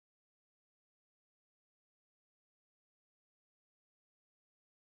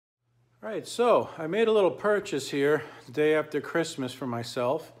All right, so I made a little purchase here the day after Christmas for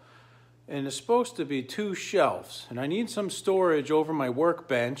myself, and it's supposed to be 2 shelves, and I need some storage over my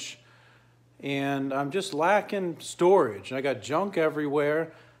workbench, and I'm just lacking storage. I got junk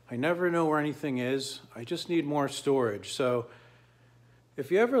everywhere. I never know where anything is. I just need more storage. So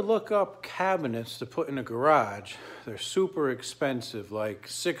if you ever look up cabinets to put in a garage, they're super expensive, like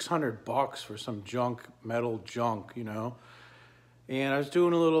 $600 for some junk, metal junk, you know. And I was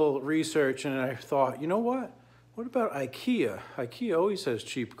doing a little research and I thought, you know what? What about Ikea? Ikea always has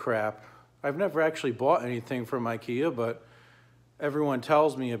cheap crap. I've never actually bought anything from Ikea, but everyone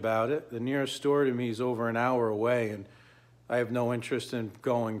tells me about it. The nearest store to me is over an hour away and I have no interest in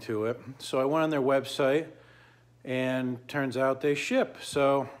going to it. So I went on their website and turns out they ship.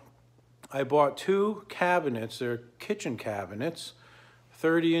 So I bought 2 cabinets. They're kitchen cabinets,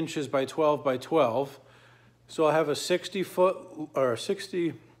 30 inches by 12 by 12. So I'll have a 60-foot or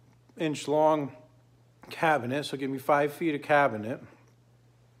 60-inch long cabinet. So give me 5 feet of cabinet.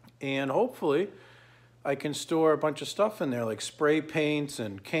 And hopefully I can store a bunch of stuff in there, like spray paints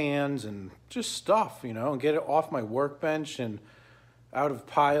and cans and just stuff, you know, and get it off my workbench and out of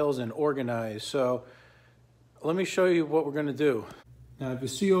piles and organized. So let me show you what we're gonna do. Now, if you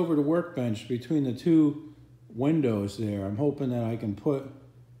see over the workbench between the 2 windows there, I'm hoping that I can put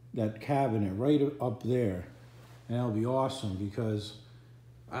that cabinet right up there. And that'll be awesome because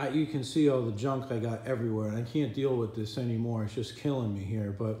you can see all the junk I got everywhere and I can't deal with this anymore. It's just killing me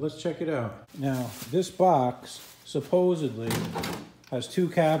here, but let's check it out. Now, this box supposedly has 2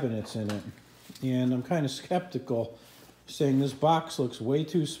 cabinets in it, and I'm kind of skeptical, saying this box looks way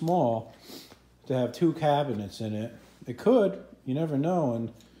too small to have 2 cabinets in it. It could, you never know,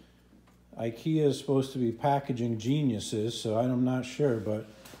 and IKEA is supposed to be packaging geniuses, so I'm not sure, but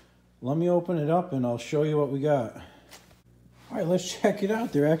let me open it up and I'll show you what we got. All right, let's check it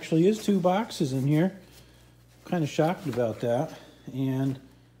out. There actually is 2 boxes in here. I'm kind of shocked about that. And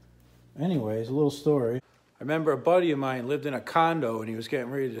anyways, a little story. I remember a buddy of mine lived in a condo and he was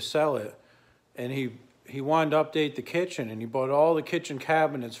getting ready to sell it. And he wanted to update the kitchen and he bought all the kitchen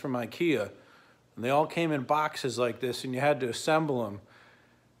cabinets from IKEA. And they all came in boxes like this and you had to assemble them.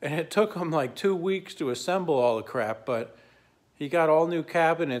 And it took him like 2 weeks to assemble all the crap, but he got all new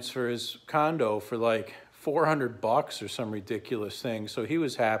cabinets for his condo for like $400 or some ridiculous thing. So he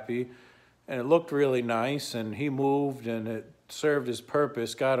was happy and it looked really nice and he moved and it served his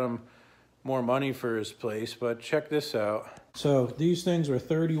purpose, got him more money for his place. But check this out. So these things were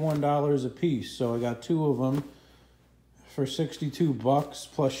 $31 a piece. So I got 2 of them for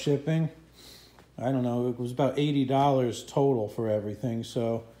 $62 plus shipping. I don't know, it was about $80 total for everything.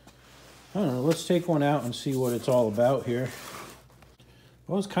 So I don't know, let's take one out and see what it's all about here.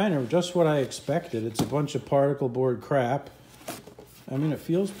 Well, it's kind of just what I expected. It's a bunch of particle board crap. I mean, it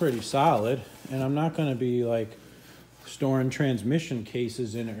feels pretty solid, and I'm not going to be like storing transmission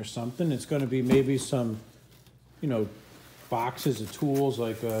cases in it or something. It's going to be maybe some, you know, boxes of tools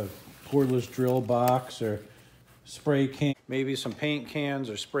like a cordless drill box or spray can, maybe some paint cans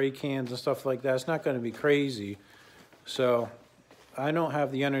or spray cans and stuff like that. It's not going to be crazy. So I don't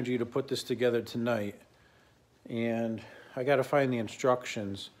have the energy to put this together tonight, and I got to find the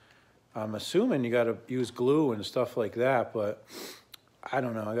instructions. I'm assuming you got to use glue and stuff like that, but I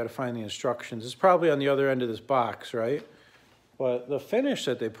don't know. I got to find the instructions. It's probably on the other end of this box, right? But the finish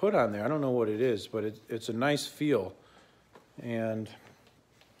that they put on there, I don't know what it is, but it's a nice feel. And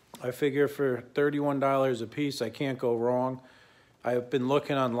I figure for $31 a piece, I can't go wrong. I've been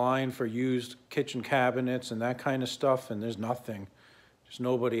looking online for used kitchen cabinets and that kind of stuff, and there's nothing. Just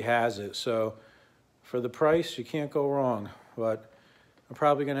nobody has it. So for the price, you can't go wrong, but I'm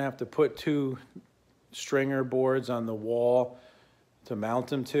probably gonna have to put 2 stringer boards on the wall to mount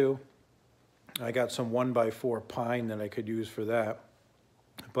them to. I got some 1x4 pine that I could use for that,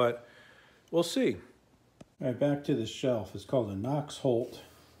 but we'll see. All right, back to the shelf. It's called a Knoxhult.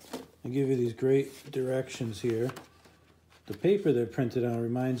 I give you these great directions here. The paper they're printed on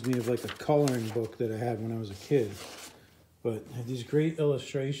reminds me of like a coloring book that I had when I was a kid, but I have these great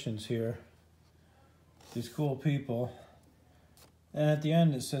illustrations here. These cool people. And at the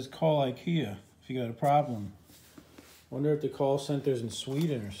end it says call IKEA if you got a problem. Wonder if the call center's in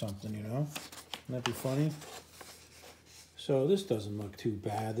Sweden or something, you know? Wouldn't that be funny? So this doesn't look too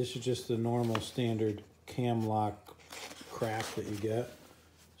bad. This is just the normal standard cam lock crap that you get.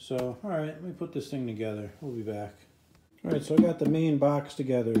 So, all right, let me put this thing together. We'll be back. All right, so I got the main box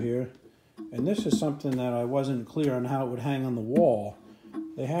together here. And this is something that I wasn't clear on how it would hang on the wall.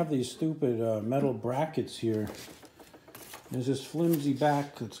 They have these stupid metal brackets here. There's this flimsy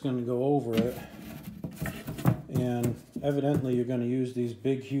back that's going to go over it. And evidently you're going to use these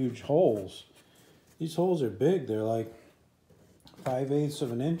big, huge holes. These holes are big. They're like 5/8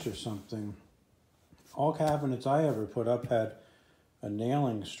 of an inch or something. All cabinets I ever put up had a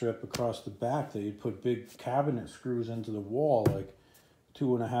nailing strip across the back that you'd put big cabinet screws into the wall, like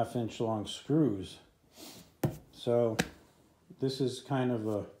 2.5 inch long screws. So this is kind of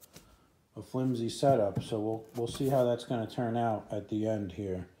a flimsy setup, so we'll see how that's going to turn out at the end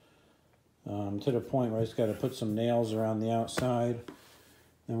here. To the point where I just got to put some nails around the outside.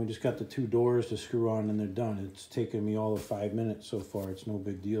 Then we just got the 2 doors to screw on and they're done. It's taken me all of 5 minutes so far. It's no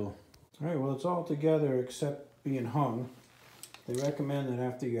big deal. All right, well, it's all together except being hung. They recommend that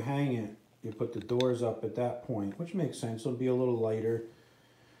after you hang it, you put the doors up at that point, which makes sense. It'll be a little lighter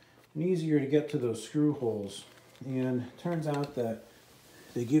and easier to get to those screw holes. And it turns out that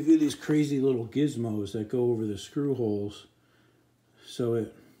they give you these crazy little gizmos that go over the screw holes, so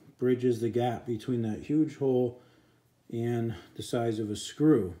it bridges the gap between that huge hole and the size of a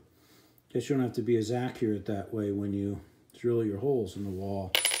screw. Guess you don't have to be as accurate that way when you drill your holes in the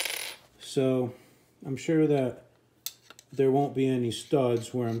wall. So I'm sure that there won't be any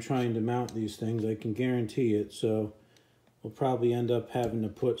studs where I'm trying to mount these things. I can guarantee it. So we'll probably end up having to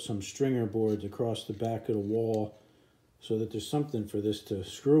put some stringer boards across the back of the wall so that there's something for this to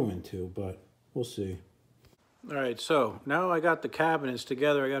screw into, but we'll see. All right, so now I got the cabinets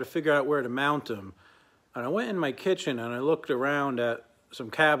together. I got to figure out where to mount them. And I went in my kitchen and I looked around at some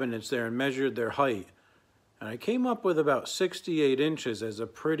cabinets there and measured their height. And I came up with about 68 inches as a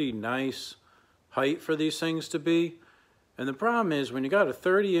pretty nice height for these things to be. And the problem is when you got a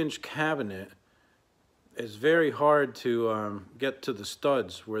 30-inch cabinet, it's very hard to get to the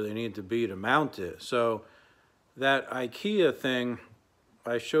studs where they need to be to mount it. So that Ikea thing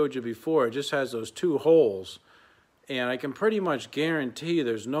I showed you before, it just has those 2 holes. And I can pretty much guarantee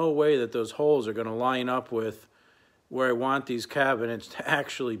there's no way that those holes are going to line up with where I want these cabinets to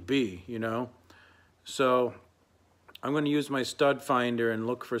actually be, you know. So I'm going to use my stud finder and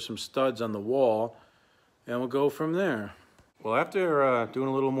look for some studs on the wall, and we'll go from there. Well, after doing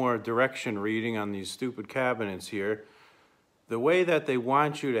a little more direction reading on these stupid cabinets here, the way that they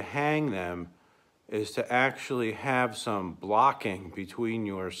want you to hang them is to actually have some blocking between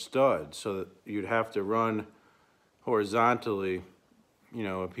your studs, so that you'd have to run horizontally, you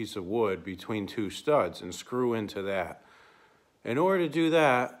know, a piece of wood between 2 studs and screw into that. In order to do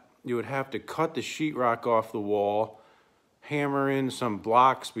that, you would have to cut the sheetrock off the wall, hammer in some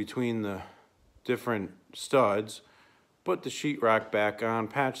blocks between the different studs, put the sheetrock back on,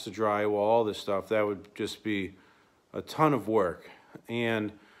 patch the drywall, all this stuff. That would just be a ton of work.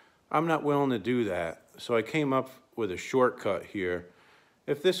 And I'm not willing to do that. So I came up with a shortcut here.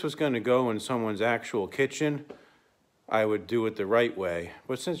 If this was going to go in someone's actual kitchen, I would do it the right way.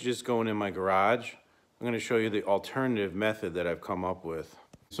 But since it's just going in my garage, I'm going to show you the alternative method that I've come up with.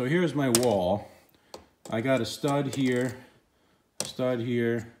 So here's my wall. I got a stud here,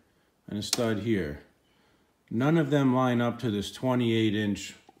 and a stud here. None of them line up to this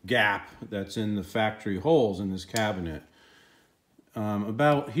 28-inch gap that's in the factory holes in this cabinet.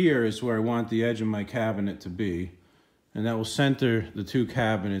 About here is where I want the edge of my cabinet to be, and that will center the 2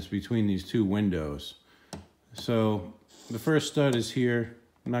 cabinets between these 2 windows. So the first stud is here.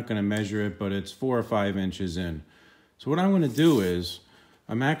 I'm not going to measure it, but it's 4 or 5 inches in. So what I'm going to do is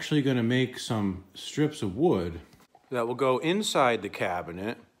I'm actually going to make some strips of wood that will go inside the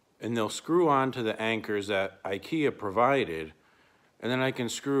cabinet, and they'll screw onto the anchors that Ikea provided, and then I can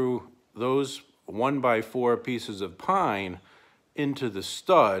screw those 1x4 pieces of pine into the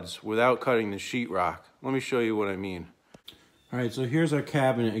studs without cutting the sheetrock. Let me show you what I mean. All right, so here's our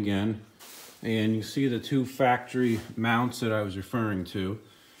cabinet again. And you see the 2 factory mounts that I was referring to.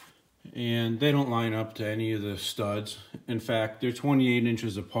 And they don't line up to any of the studs. In fact, they're 28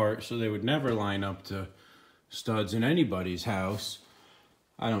 inches apart, so they would never line up to studs in anybody's house.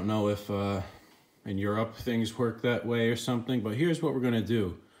 I don't know if in Europe things work that way or something, but here's what we're going to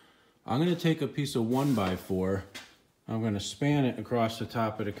do. I'm going to take a piece of 1x4. I'm going to span it across the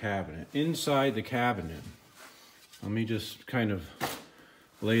top of the cabinet, inside the cabinet. Let me just kind of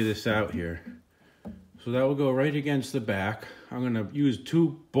lay this out here. So that will go right against the back. I'm going to use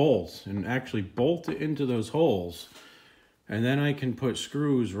 2 bolts and actually bolt it into those holes. And then I can put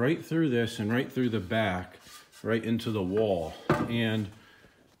screws right through this and right through the back, right into the wall. And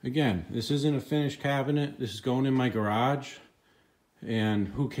again, this isn't a finished cabinet. This is going in my garage. And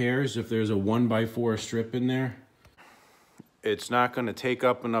who cares if there's a 1x4 strip in there? It's not going to take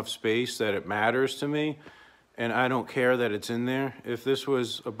up enough space that it matters to me. And I don't care that it's in there. If this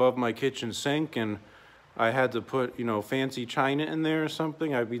was above my kitchen sink and I had to put, you know, fancy china in there or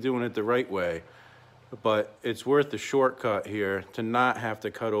something, I'd be doing it the right way. but it's worth the shortcut here to not have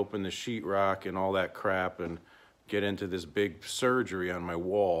to cut open the sheetrock and all that crap and get into this big surgery on my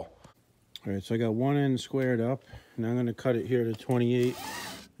wall. All right, so I got one end squared up, and I'm gonna cut it here to 28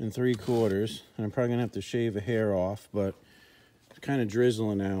 3/4, and I'm probably gonna have to shave a hair off, but it's kind of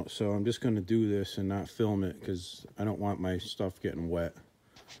drizzling out, so I'm just gonna do this and not film it because I don't want my stuff getting wet.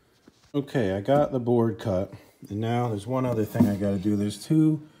 Okay, I got the board cut, and now there's one other thing I gotta do. There's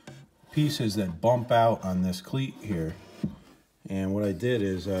two pieces that bump out on this cleat here, and what I did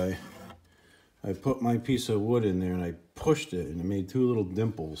is I put my piece of wood in there and I pushed it, and it made two little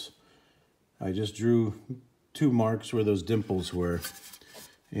dimples. I just drew two marks where those dimples were,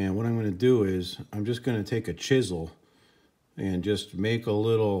 and what I'm going to do is I'm just going to take a chisel and just make a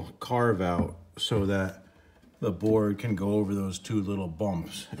little carve out so that the board can go over those two little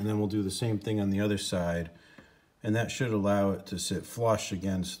bumps, and then we'll do the same thing on the other side. And that should allow it to sit flush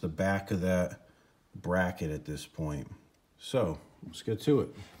against the back of that bracket at this point. So let's get to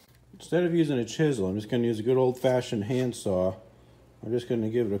it. Instead of using a chisel, I'm just going to use a good old-fashioned handsaw. I'm just going to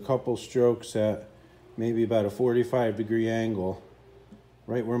give it a couple strokes at maybe about a 45-degree angle,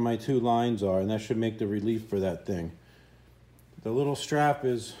 right where my two lines are, and that should make the relief for that thing. The little strap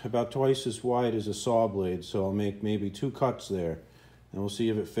is about twice as wide as a saw blade, so I'll make maybe 2 cuts there, and we'll see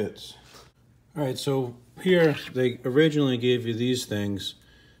if it fits. All right, so here they originally gave you these things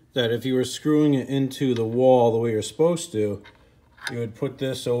that if you were screwing it into the wall the way you're supposed to, you would put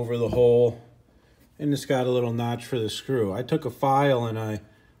this over the hole, and it's got a little notch for the screw. I took a file and I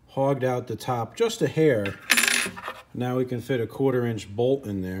hogged out the top just a hair. Now we can fit a 1/4-inch bolt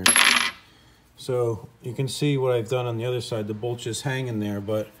in there. So you can see what I've done on the other side. The bolt's just hanging there,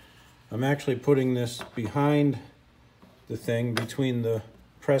 but I'm actually putting this behind the thing, between the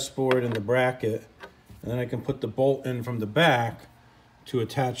press board and the bracket, and then I can put the bolt in from the back to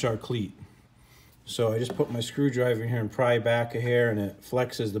attach our cleat. So I just put my screwdriver in here and pry back a hair, and it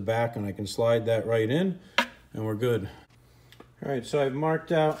flexes the back, and I can slide that right in, and we're good. All right, so I've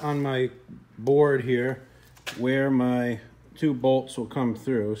marked out on my board here where my 2 bolts will come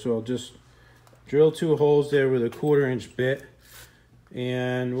through. So I'll just drill 2 holes there with a 1/4-inch bit,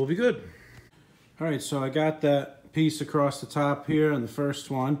 and we'll be good. All right, so I got that piece across the top here on the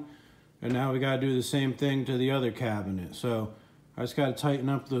first one, and now we got to do the same thing to the other cabinet. So I just got to tighten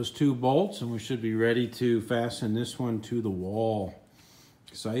up those 2 bolts, and we should be ready to fasten this one to the wall.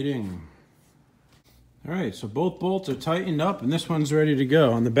 Exciting. All right, so both bolts are tightened up, and this one's ready to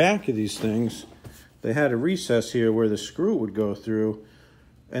go. On the back of these things, they had a recess here where the screw would go through,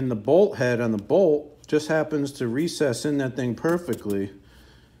 and the bolt head on the bolt just happens to recess in that thing perfectly.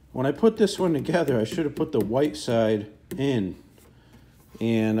 When I put this one together, I should have put the white side in,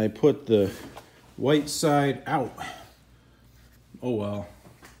 and I put the white side out. Oh well.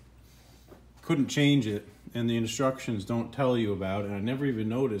 Couldn't change it, and the instructions don't tell you about it. I never even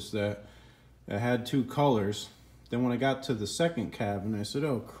noticed that it had 2 colors. Then when I got to the second cabinet, I said,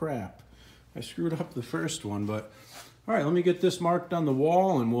 oh crap, I screwed up the first one. But all right, let me get this marked on the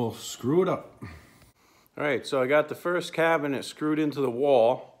wall and we'll screw it up. All right, so I got the first cabinet screwed into the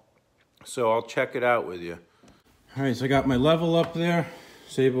wall, so I'll check it out with you. All right, so I got my level up there. I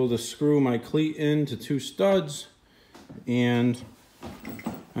was able to screw my cleat into 2 studs, and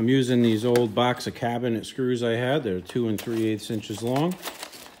I'm using these old box of cabinet screws I had. They're 2 3/8 inches long,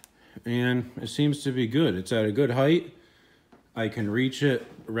 and it seems to be good. It's at a good height. I can reach it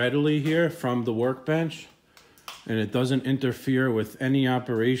readily here from the workbench, and it doesn't interfere with any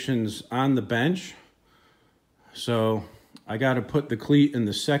operations on the bench. So I got to put the cleat in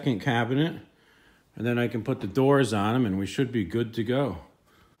the second cabinet, and then I can put the doors on them, and we should be good to go.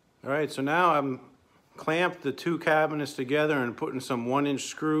 All right, so now I'm clamped the 2 cabinets together and putting some 1-inch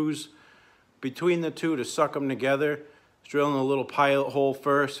screws between the 2 to suck them together. Drilling a little pilot hole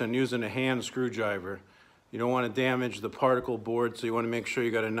first and using a hand screwdriver. You don't want to damage the particle board, so you want to make sure you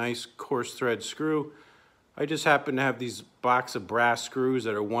got a nice coarse thread screw. I just happen to have these box of brass screws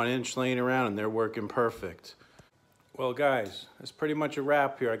that are 1-inch laying around, and they're working perfect. Well guys, that's pretty much a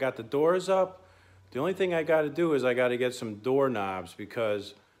wrap here. I got the doors up. The only thing I got to do is I got to get some doorknobs,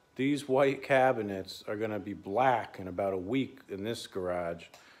 because these white cabinets are going to be black in about a week in this garage.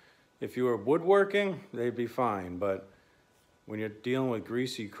 If you were woodworking, they'd be fine, but when you're dealing with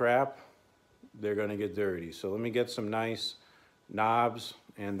greasy crap, they're going to get dirty. So let me get some nice knobs,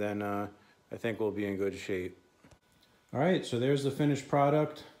 and then I think we'll be in good shape. All right, so there's the finished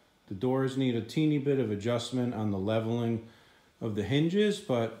product. The doors need a teeny bit of adjustment on the leveling of the hinges,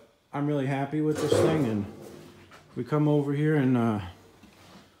 but I'm really happy with this thing. And we come over here and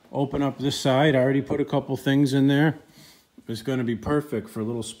open up this side. I already put a couple things in there. It's going to be perfect for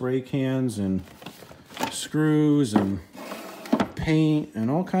little spray cans and screws and paint and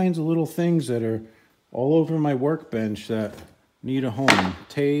all kinds of little things that are all over my workbench that need a home.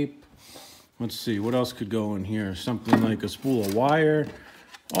 Tape. Let's see, what else could go in here? Something like a spool of wire.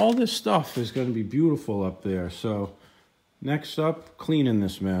 All this stuff is going to be beautiful up there. So next up, cleaning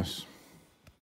this mess.